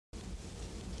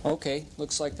Okay,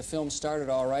 looks like the film started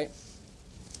all right.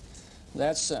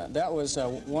 That was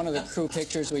one of the crew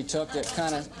pictures we took that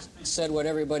kind of said what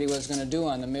everybody was going to do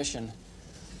on the mission,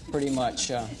 pretty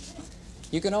much.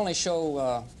 You can only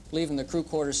show leaving the crew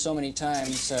quarters so many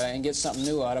times and get something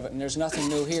new out of it, and there's nothing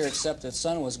new here except the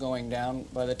sun was going down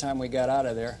by the time we got out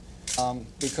of there,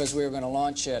 because we were going to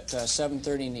launch at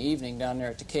 7:30 in the evening down there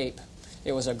at the Cape.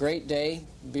 It was a great day,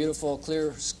 beautiful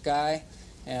clear sky,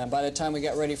 and by the time we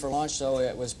got ready for launch, though,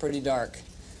 it was pretty dark.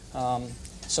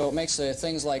 So it makes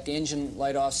things like the engine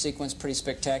light-off sequence pretty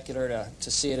spectacular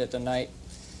to see it at the night.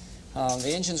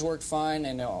 The engines worked fine,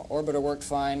 and the orbiter worked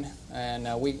fine,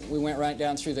 and we went right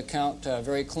down through the count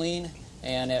very clean,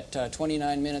 and at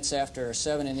 29 minutes after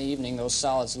 7 in the evening, those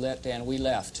solids lit, and we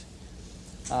left.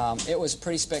 It was a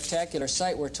pretty spectacular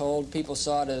sight, we're told. People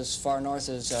saw it as far north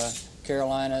as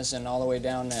Carolinas and all the way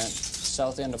down the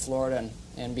south end of Florida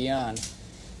and beyond.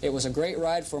 It was a great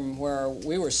ride from where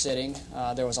we were sitting.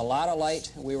 There was a lot of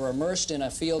light. We were immersed in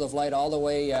a field of light all the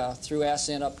way through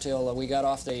ascent up till we got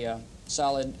off the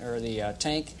the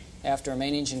tank after a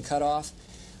main engine cut off.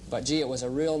 But gee, it was a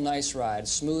real nice ride,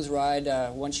 smooth ride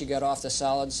once you got off the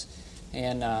solids,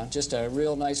 and just a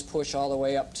real nice push all the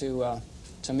way up to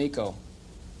MECO.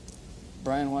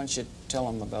 Brian, why don't you tell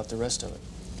them about the rest of it?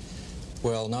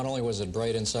 Well, not only was it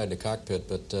bright inside the cockpit,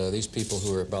 but these people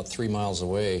who were about 3 miles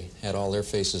away had all their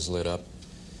faces lit up.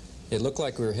 It looked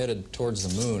like we were headed towards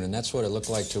the moon, and that's what it looked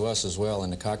like to us as well in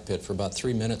the cockpit. For about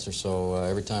 3 minutes or so,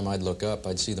 every time I'd look up,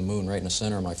 I'd see the moon right in the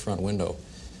center of my front window.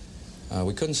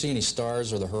 We couldn't see any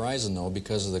stars or the horizon, though,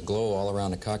 because of the glow all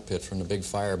around the cockpit from the big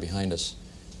fire behind us.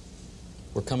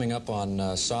 We're coming up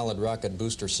on solid rocket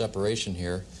booster separation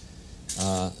here.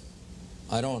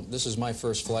 This is my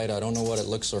first flight. I don't know what it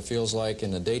looks or feels like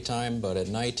in the daytime, but at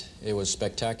night it was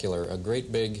spectacular. A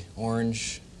great big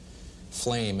orange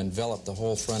flame enveloped the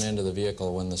whole front end of the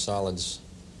vehicle when the solids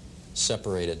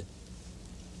separated.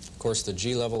 Of course, the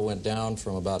G level went down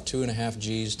from about 2.5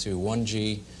 Gs to 1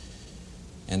 G,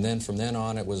 and then from then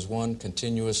on it was one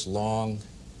continuous long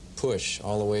push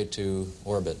all the way to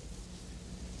orbit.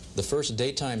 The first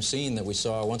daytime scene that we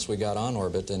saw once we got on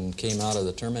orbit and came out of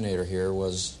the Terminator here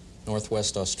was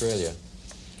Northwest Australia.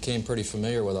 Became pretty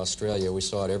familiar with Australia. We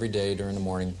saw it every day during the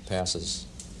morning passes.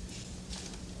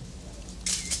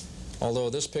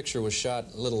 Although this picture was shot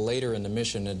a little later in the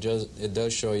mission, it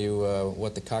does show you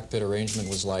what the cockpit arrangement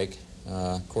was like.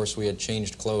 Of course, we had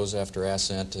changed clothes after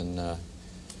ascent and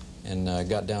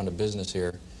got down to business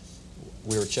here.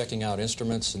 We were checking out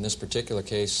instruments. In this particular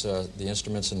case, the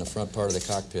instruments in the front part of the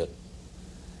cockpit.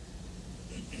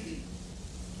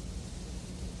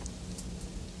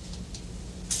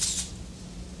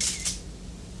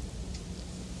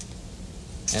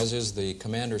 As is the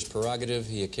commander's prerogative,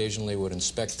 he occasionally would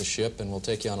inspect the ship, and we'll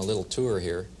take you on a little tour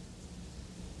here.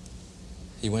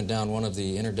 He went down one of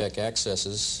the interdeck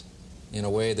accesses in a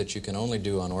way that you can only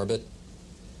do on orbit,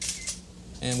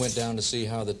 and went down to see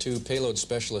how the two payload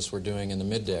specialists were doing in the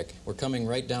middeck. We're coming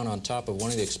right down on top of one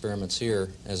of the experiments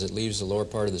here as it leaves the lower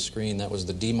part of the screen. That was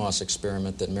the DEMOS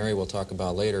experiment that Mary will talk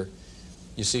about later.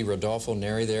 You see Rodolfo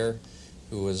Neri there,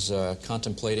 who was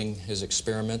contemplating his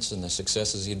experiments and the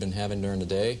successes he'd been having during the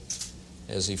day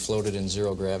as he floated in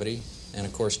zero gravity, and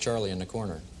of course Charlie in the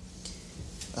corner.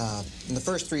 In the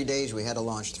first 3 days we had to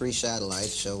launch 3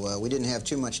 satellites, so we didn't have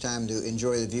too much time to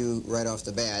enjoy the view right off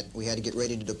the bat. We had to get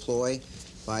ready to deploy.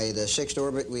 By the 6th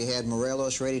orbit we had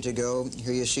Morelos ready to go.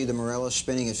 Here you see the Morelos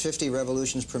spinning at 50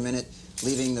 revolutions per minute,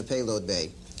 leaving the payload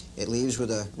bay. It leaves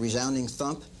with a resounding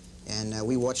thump, and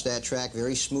we watched that track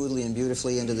very smoothly and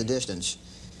beautifully into the distance.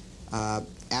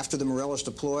 After the Morelos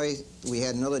deploy, we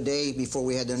had another day before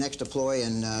we had the next deploy,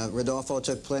 and Rodolfo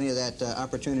took plenty of that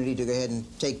opportunity to go ahead and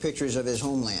take pictures of his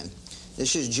homeland.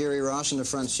 This is Jerry Ross in the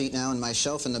front seat now, and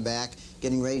myself in the back,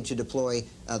 getting ready to deploy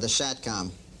the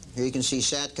SATCOM. Here you can see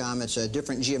SATCOM. It's a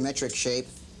different geometric shape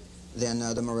than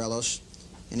the Morelos.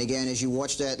 And again, as you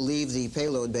watch that leave the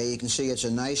payload bay, you can see it's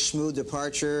a nice, smooth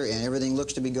departure, and everything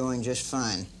looks to be going just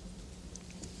fine.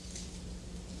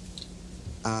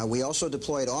 We also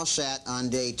deployed AUSAT on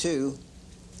day 2,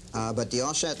 but the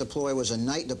AUSAT deploy was a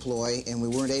night deploy, and we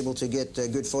weren't able to get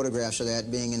good photographs of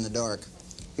that being in the dark.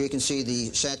 Here you can see the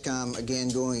SATCOM again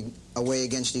going away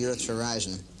against the Earth's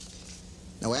horizon.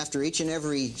 Now, after each and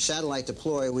every satellite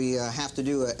deploy, we have to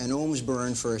do an ohms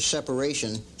burn for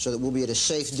separation so that we'll be at a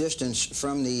safe distance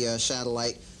from the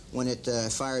satellite when it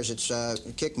fires its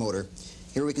kick motor.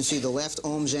 Here we can see the left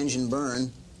ohms engine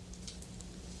burn.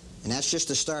 And that's just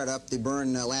the startup. The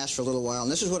burn lasts for a little while.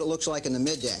 And this is what it looks like in the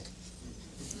middeck.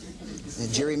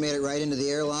 And Jerry made it right into the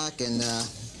airlock, and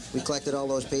we collected all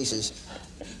those pieces.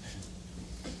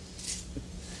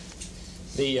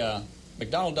 The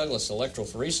McDonnell Douglas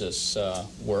electrophoresis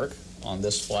work on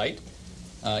this flight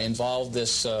involved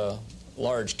this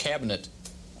large cabinet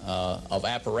of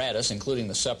apparatus, including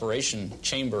the separation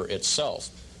chamber itself,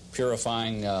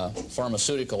 purifying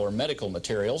pharmaceutical or medical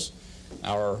materials.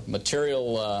 Our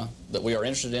material that we are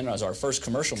interested in as our first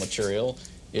commercial material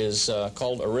is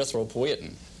called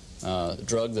erythropoietin, a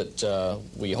drug that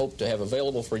we hope to have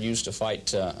available for use to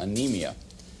fight anemia,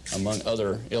 among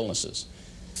other illnesses.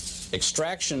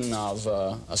 Extraction of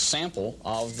a sample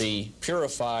of the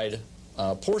purified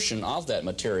portion of that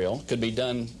material could be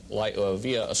done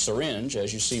via a syringe,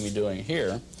 as you see me doing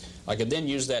here. I could then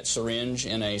use that syringe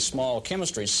in a small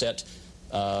chemistry set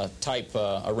type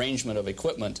arrangement of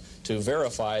equipment to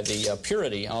verify the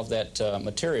purity of that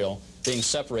material being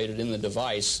separated in the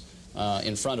device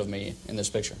in front of me in this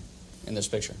picture.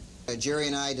 Jerry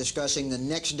and I discussing the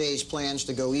next day's plans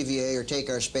to go EVA or take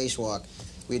our spacewalk.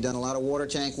 We had done a lot of water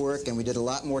tank work, and we did a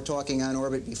lot more talking on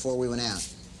orbit before we went out.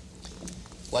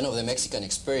 One of the Mexican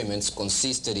experiments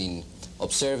consisted in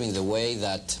observing the way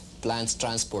that plants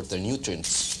transport their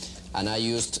nutrients. And I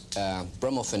used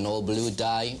bromophenol blue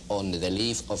dye on the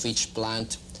leaf of each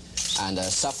plant and a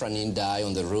safranin dye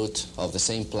on the root of the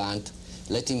same plant,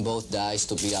 letting both dyes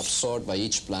to be absorbed by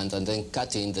each plant and then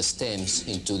cutting the stems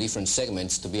into different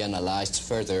segments to be analyzed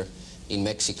further in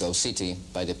Mexico City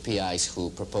by the PIs who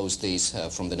proposed this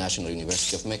from the National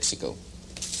University of Mexico.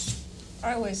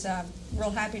 I was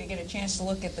real happy to get a chance to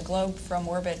look at the globe from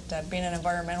orbit. Being an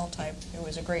environmental type, it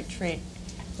was a great treat.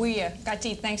 We got to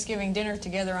eat Thanksgiving dinner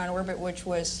together on orbit, which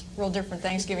was a real different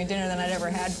Thanksgiving dinner than I'd ever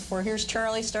had before. Here's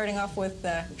Charlie starting off with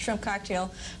shrimp cocktail.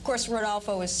 Of course,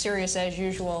 Rodolfo was serious as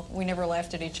usual. We never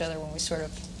laughed at each other when we sort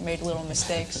of made little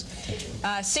mistakes.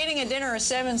 Seating at dinner of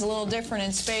seven's a little different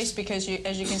in space because,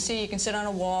 as you can see, you can sit on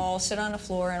a wall, sit on the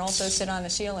floor, and also sit on the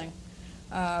ceiling.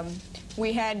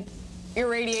 We had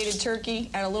irradiated turkey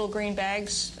out of little green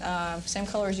bags, same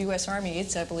color as U.S. Army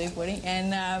eats, I believe, Woody.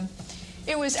 And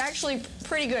it was actually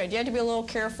pretty good. You had to be a little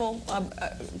careful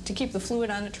to keep the fluid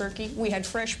on the turkey. We had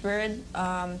fresh bread.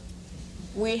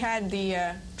 We had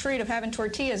the treat of having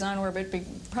tortillas on orbit,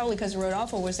 probably because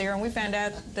Rodolfo was there, and we found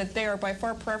out that they are by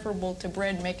far preferable to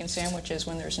bread making sandwiches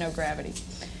when there's no gravity.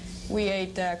 We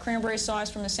ate cranberry sauce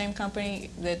from the same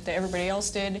company that everybody else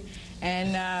did,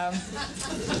 and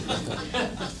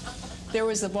there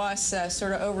was the boss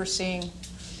sort of overseeing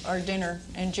our dinner,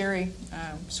 and Jerry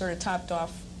sort of topped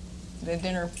off the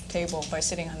dinner table by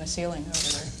sitting on the ceiling over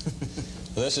there.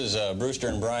 This is Brewster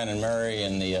and Brian and Mary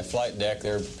in the flight deck.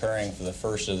 They're preparing for the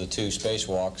first of the two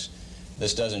spacewalks.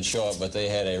 This doesn't show it, but they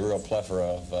had a real plethora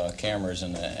of cameras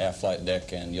in the aft flight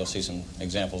deck, and you'll see some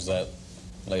examples of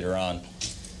that later on.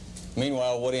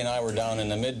 Meanwhile, Woody and I were down in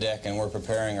the mid-deck, and we're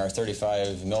preparing our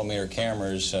 35mm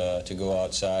cameras to go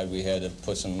outside. We had to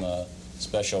put some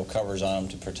special covers on them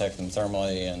to protect them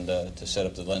thermally and to set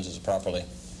up the lenses properly.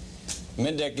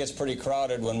 Mid-deck gets pretty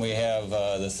crowded when we have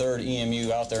the third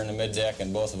EMU out there in the mid-deck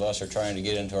and both of us are trying to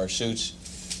get into our suits.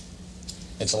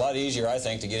 It's a lot easier, I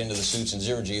think, to get into the suits in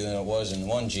 0G than it was in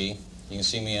 1G. You can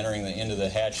see me entering into the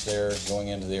hatch there, going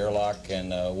into the airlock,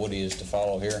 and Woody is to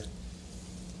follow here.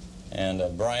 And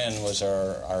Brian was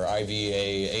our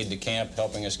IVA aide-de-camp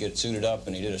helping us get suited up,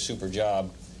 and he did a super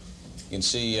job. You can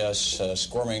see us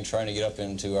squirming, trying to get up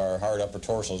into our hard upper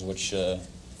torsos, which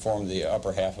formed the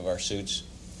upper half of our suits.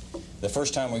 The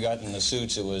first time we got in the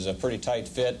suits, it was a pretty tight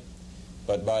fit,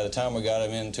 but by the time we got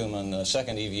into them on the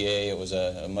second EVA, it was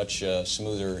a much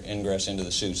smoother ingress into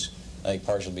the suits. I think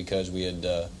partially because we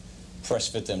had press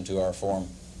fit them to our form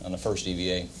on the first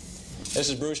EVA. This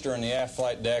is Brewster in the aft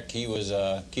flight deck. He was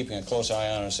keeping a close eye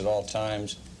on us at all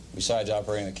times. Besides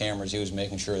operating the cameras, he was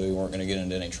making sure that we weren't going to get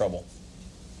into any trouble.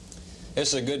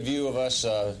 This is a good view of us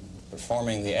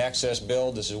performing the access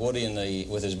build. This is Woody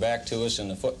with his back to us in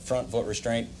the front foot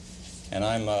restraint, and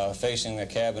I'm facing the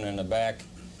cabin in the back.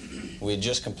 We had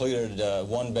just completed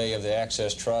one bay of the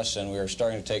access truss, and we were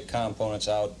starting to take components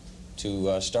out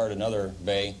to start another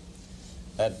bay.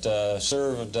 That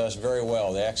served us very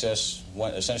well. The access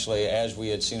went essentially as we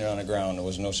had seen it on the ground. There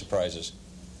was no surprises.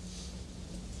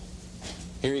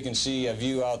 Here you can see a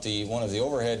view out one of the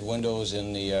overhead windows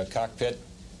in the cockpit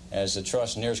as the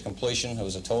truss nears completion. It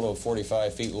was a total of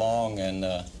 45 feet long, and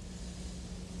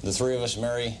the three of us,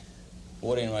 Mary,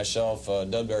 Woody, and myself,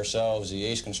 dubbed ourselves the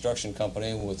Ace Construction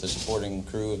Company with the supporting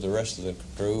crew of the rest of the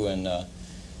crew, and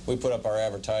we put up our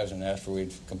advertisement after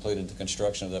we'd completed the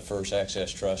construction of the first access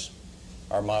truss.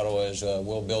 Our motto is,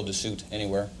 we'll build a suit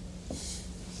anywhere,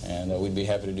 and we'd be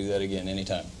happy to do that again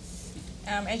anytime.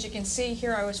 As you can see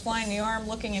here, I was flying the arm,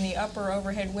 looking in the upper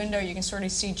overhead window. You can sort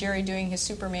of see Jerry doing his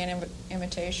Superman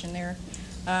imitation there.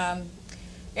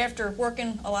 After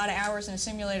working a lot of hours in a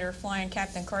simulator flying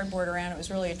Captain Cardboard around, it was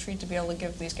really a treat to be able to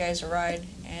give these guys a ride.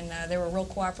 And they were real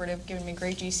cooperative, giving me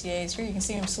great GCAs. Here you can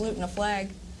see them saluting a flag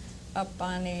up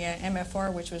on the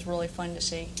MFR, which was really fun to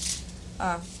see.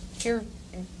 Here,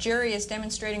 Jerry is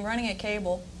demonstrating running a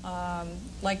cable,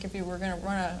 like if you were going to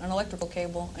run an electrical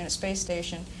cable in a space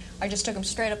station. I just took him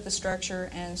straight up the structure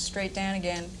and straight down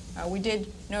again. We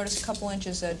did notice a couple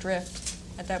inches drift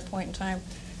at that point in time.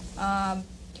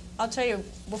 I'll tell you,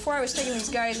 before I was taking these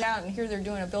guys out, and here they're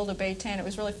doing a Build-A-Bay 10, it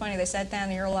was really funny. They sat down in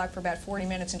the airlock for about 40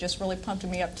 minutes and just really pumped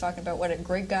me up, talking about what a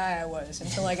great guy I was,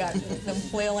 until I got them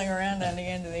flailing around on the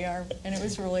end of the arm, and it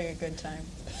was really a good time.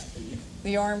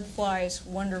 The arm flies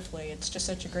wonderfully. It's just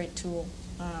such a great tool.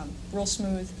 Real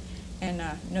smooth, and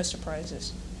no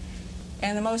surprises.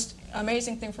 And the most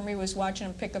amazing thing for me was watching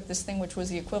him pick up this thing, which was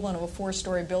the equivalent of a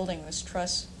 4-story building, this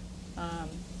truss,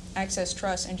 access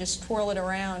truss, and just twirl it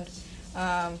around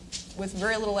with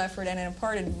very little effort, and it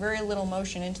imparted very little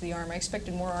motion into the arm. I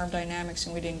expected more arm dynamics,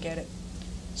 and we didn't get it.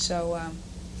 So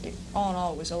all in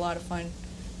all, it was a lot of fun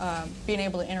being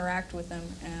able to interact with them,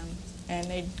 and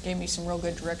they gave me some real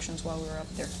good directions while we were up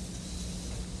there.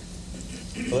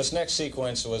 Well, this next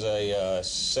sequence was a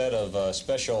set of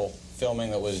special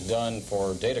filming that was done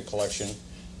for data collection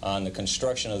on the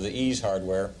construction of the EASE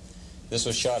hardware. This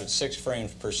was shot at 6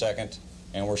 frames per second,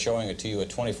 and we're showing it to you at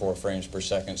 24 frames per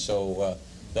second, so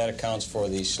that accounts for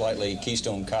the slightly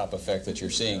Keystone Cop effect that you're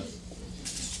seeing.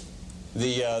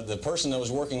 The person that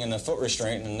was working in the foot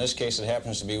restraint, in this case it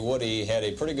happens to be Woody, had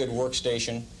a pretty good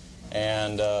workstation,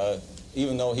 and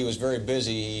even though he was very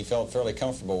busy, he felt fairly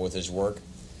comfortable with his work.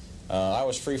 I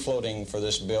was free-floating for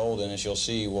this build, and as you'll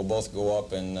see, we'll both go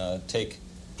up and take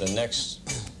the next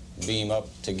beam up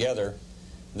together.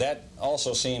 That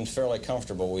also seemed fairly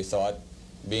comfortable, we thought,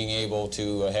 being able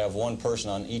to have one person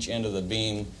on each end of the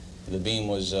beam. The beam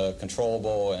was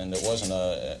controllable, and it wasn't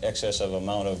an excessive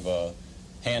amount of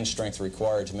hand strength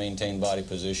required to maintain body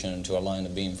position and to align the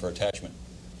beam for attachment.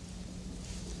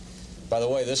 By the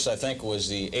way, this, I think, was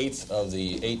the 8th of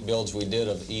the 8 builds we did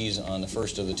of EASE on the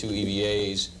first of the 2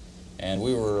 EVAs, and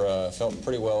we were felt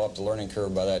pretty well up the learning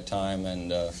curve by that time,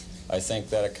 and I think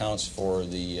that accounts for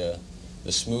the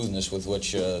smoothness with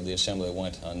which the assembly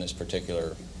went on this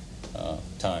particular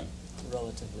time.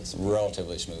 Relatively smooth.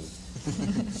 Relatively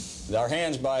smooth. Our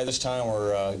hands by this time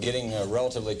were getting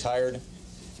relatively tired.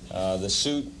 The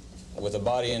suit with a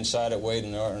body inside it weighed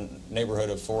in the neighborhood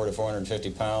of 400 to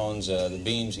 450 pounds. The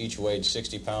beams each weighed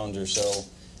 60 pounds or so.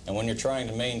 And when you're trying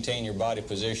to maintain your body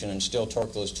position and still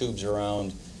torque those tubes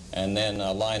around and then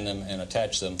line them and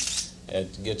attach them,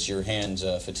 it gets your hands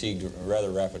fatigued rather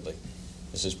rapidly.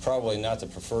 This is probably not the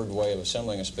preferred way of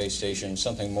assembling a space station.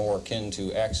 Something more akin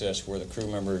to access where the crew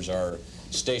members are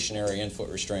stationary in foot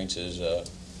restraints is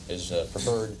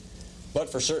preferred. But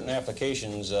for certain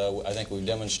applications, I think we've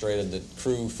demonstrated that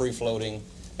crew free-floating,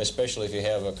 especially if you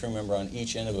have a crew member on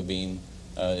each end of a beam,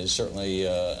 is certainly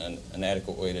an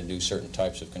adequate way to do certain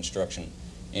types of construction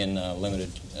in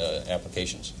limited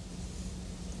applications.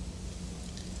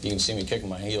 You can see me kicking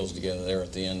my heels together there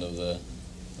at the end of the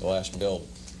last build.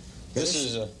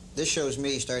 This shows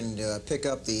me starting to pick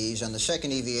up these. On the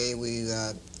second EVA, we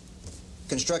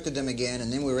constructed them again,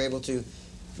 and then we were able to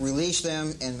release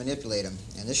them and manipulate them.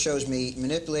 And this shows me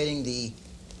manipulating the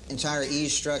entire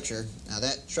EASE structure. Now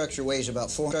that structure weighs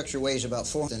about 4,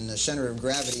 and the center of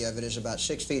gravity of it is about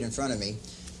 6 feet in front of me.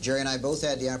 Jerry and I both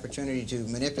had the opportunity to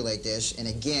manipulate this, and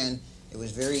again, it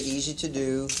was very easy to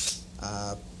do.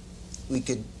 We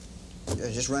could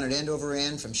just run it end over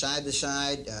end from side to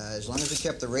side. As long as we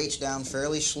kept the rates down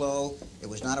fairly slow, it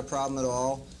was not a problem at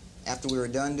all. After we were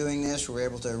done doing this, we were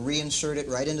able to reinsert it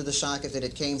right into the socket that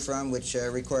it came from, which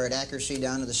required accuracy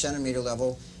down to the centimeter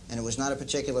level, and it was not a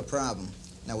particular problem.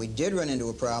 Now, we did run into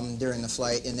a problem during the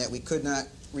flight in that we could not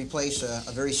replace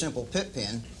a very simple pip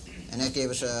pin, and that gave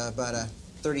us about a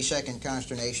 30-second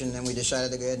consternation. Then we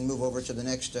decided to go ahead and move over to the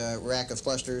next rack of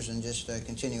clusters and just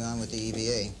continue on with the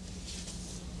EVA.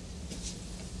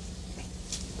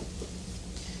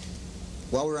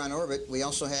 While we were on orbit, we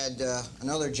also had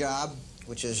another job,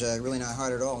 which is really not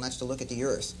hard at all, and that's to look at the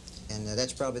Earth. And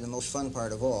that's probably the most fun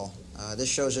part of all. This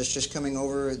shows us just coming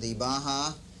over the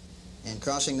Baja and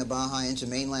crossing the Baja into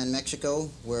mainland Mexico,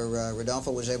 where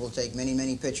Rodolfo was able to take many,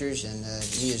 many pictures, and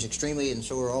he is extremely, and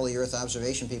so are all the Earth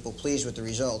observation people, pleased with the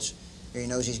results. Here he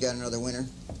knows he's got another winner.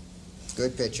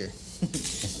 Good picture.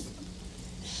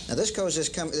 Now this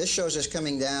shows us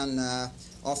coming down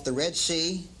off the Red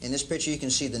Sea. In this picture you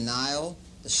can see the Nile,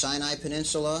 the Sinai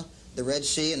Peninsula, the Red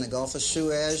Sea, and the Gulf of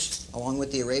Suez, along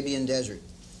with the Arabian Desert.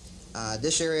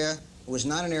 This area was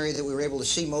not an area that we were able to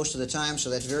see most of the time, so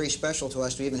that's very special to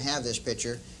us to even have this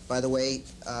picture. By the way,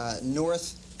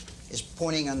 north is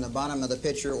pointing on the bottom of the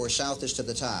picture, or south is to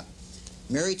the top.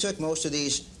 Mary took most of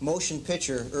these motion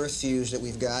picture Earth views that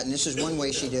we've got, and this is one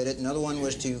way she did it. Another one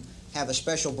was to have a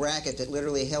special bracket that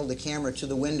literally held the camera to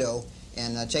the window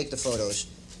and take the photos.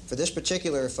 For this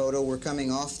particular photo, we're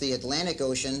coming off the Atlantic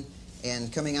Ocean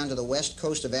and coming onto the west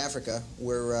coast of Africa.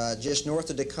 We're just north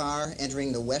of Dakar,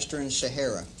 entering the Western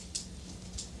Sahara.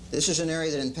 This is an area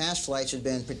that in past flights had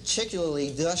been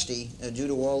particularly dusty due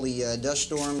to all the dust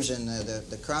storms and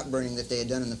the crop burning that they had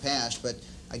done in the past, but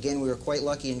again, we were quite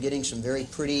lucky in getting some very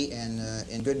pretty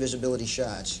and good visibility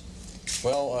shots.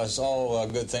 Well, it's all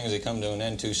good things that come to an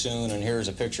end too soon, and here's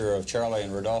a picture of Charlie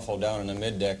and Rodolfo down in the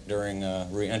mid-deck during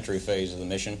re-entry phase of the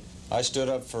mission. I stood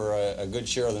up for a good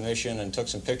share of the mission and took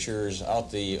some pictures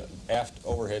out the aft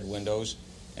overhead windows,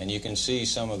 and you can see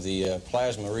some of the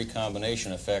plasma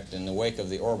recombination effect in the wake of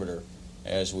the orbiter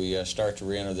as we start to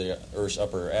re-enter the Earth's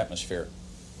upper atmosphere.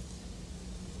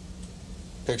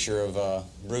 Picture of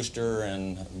Brewster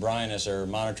and Brian as they're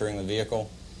monitoring the vehicle.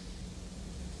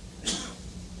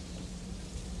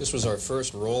 This was our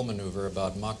first roll maneuver,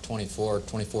 about Mach 24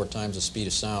 times the speed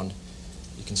of sound.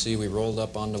 You can see we rolled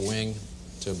up on the wing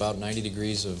to about 90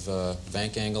 degrees of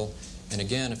bank angle. And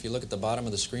again, if you look at the bottom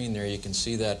of the screen there, you can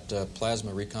see that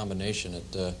plasma recombination.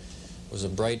 It was a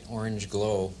bright orange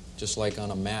glow, just like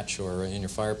on a match or in your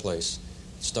fireplace.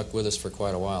 It stuck with us for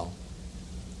quite a while.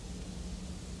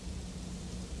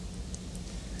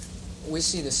 We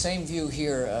see the same view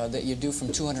here that you do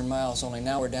from 200 miles, only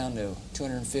now we're down to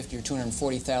 250 or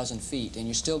 240,000 feet, and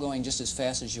you're still going just as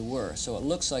fast as you were. So it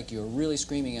looks like you're really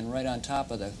screaming in right on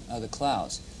top of the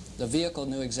clouds. The vehicle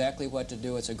knew exactly what to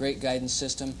do. It's a great guidance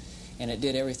system, and it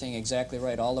did everything exactly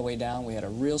right all the way down. We had a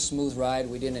real smooth ride.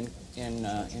 We didn't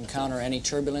encounter any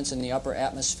turbulence in the upper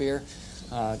atmosphere.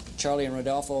 Charlie and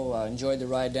Rodolfo enjoyed the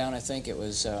ride down. I think it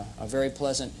was a very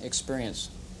pleasant experience.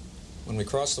 When we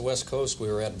crossed the west coast, we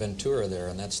were at Ventura there,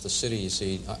 and that's the city you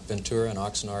see, Ventura and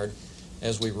Oxnard.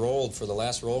 As we rolled for the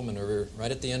last roll maneuver, right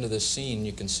at the end of this scene,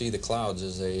 you can see the clouds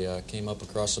as they came up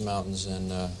across the mountains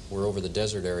and were over the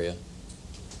desert area.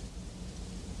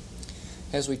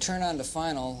 As we turn on to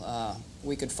final,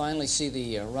 we could finally see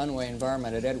the runway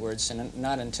environment at Edwards, and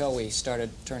not until we started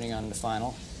turning on to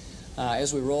final.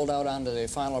 As we rolled out onto the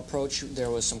final approach, there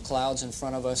was some clouds in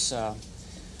front of us.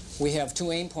 We have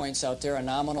two aim points out there, a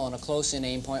nominal and a close-in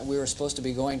aim point. We were supposed to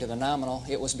be going to the nominal.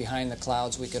 It was behind the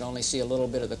clouds. We could only see a little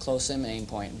bit of the close-in aim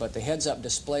point. But the heads-up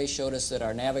display showed us that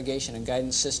our navigation and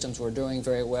guidance systems were doing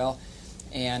very well,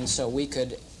 and so we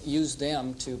could use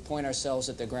them to point ourselves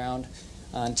at the ground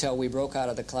until we broke out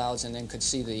of the clouds and then could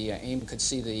see the aim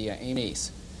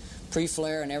beneath.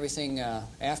 Pre-flare and everything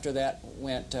after that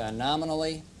went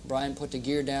nominally. Brian put the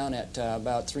gear down at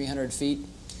about 300 feet.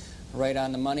 Right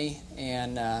on the money,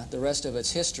 and the rest of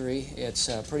it's history. It's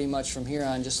pretty much from here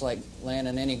on just like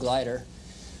landing any glider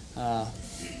or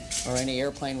any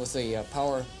airplane with the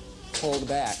power pulled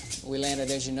back. We landed,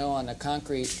 as you know, on the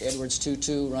concrete Edwards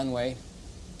 2-2 runway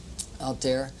out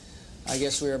there. I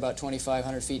guess we were about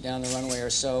 2,500 feet down the runway or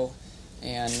so,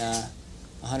 and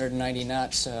 190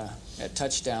 knots at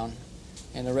touchdown,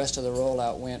 and the rest of the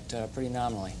rollout went pretty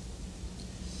nominally.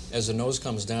 As the nose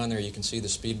comes down there, you can see the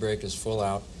speed brake is full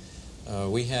out.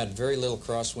 We had very little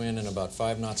crosswind and about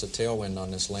 5 knots of tailwind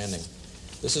on this landing.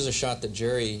 This is a shot that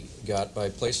Jerry got by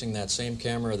placing that same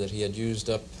camera that he had used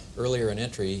up earlier in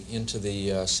entry into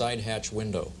the side hatch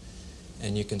window.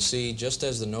 And you can see, just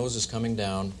as the nose is coming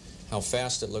down, how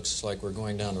fast it looks like we're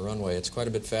going down the runway. It's quite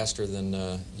a bit faster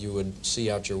than you would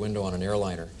see out your window on an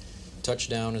airliner.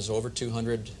 Touchdown is over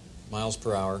 200 miles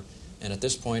per hour, and at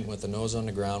this point, with the nose on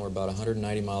the ground, we're about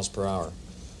 190 miles per hour.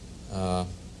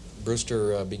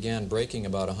 Brewster began braking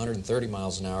about 130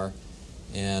 miles an hour,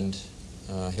 and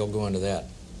he'll go into that.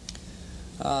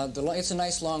 It's a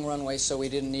nice long runway, so we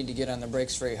didn't need to get on the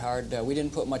brakes very hard. We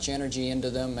didn't put much energy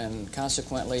into them, and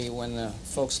consequently, when the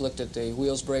folks looked at the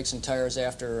wheels, brakes, and tires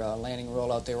after landing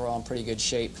rollout, they were all in pretty good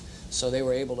shape. So they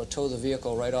were able to tow the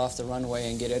vehicle right off the runway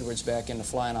and get Edwards back into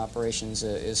flying operations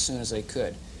as soon as they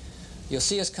could. You'll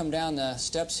see us come down the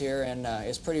steps here, and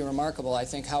it's pretty remarkable, I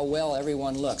think, how well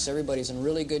everyone looks. Everybody's in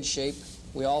really good shape.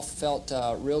 We all felt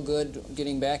real good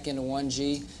getting back into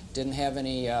 1G. Didn't have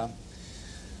any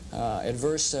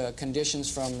adverse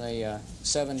conditions from the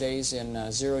 7 days in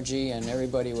 0G, and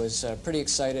everybody was pretty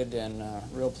excited and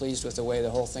real pleased with the way the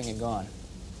whole thing had gone.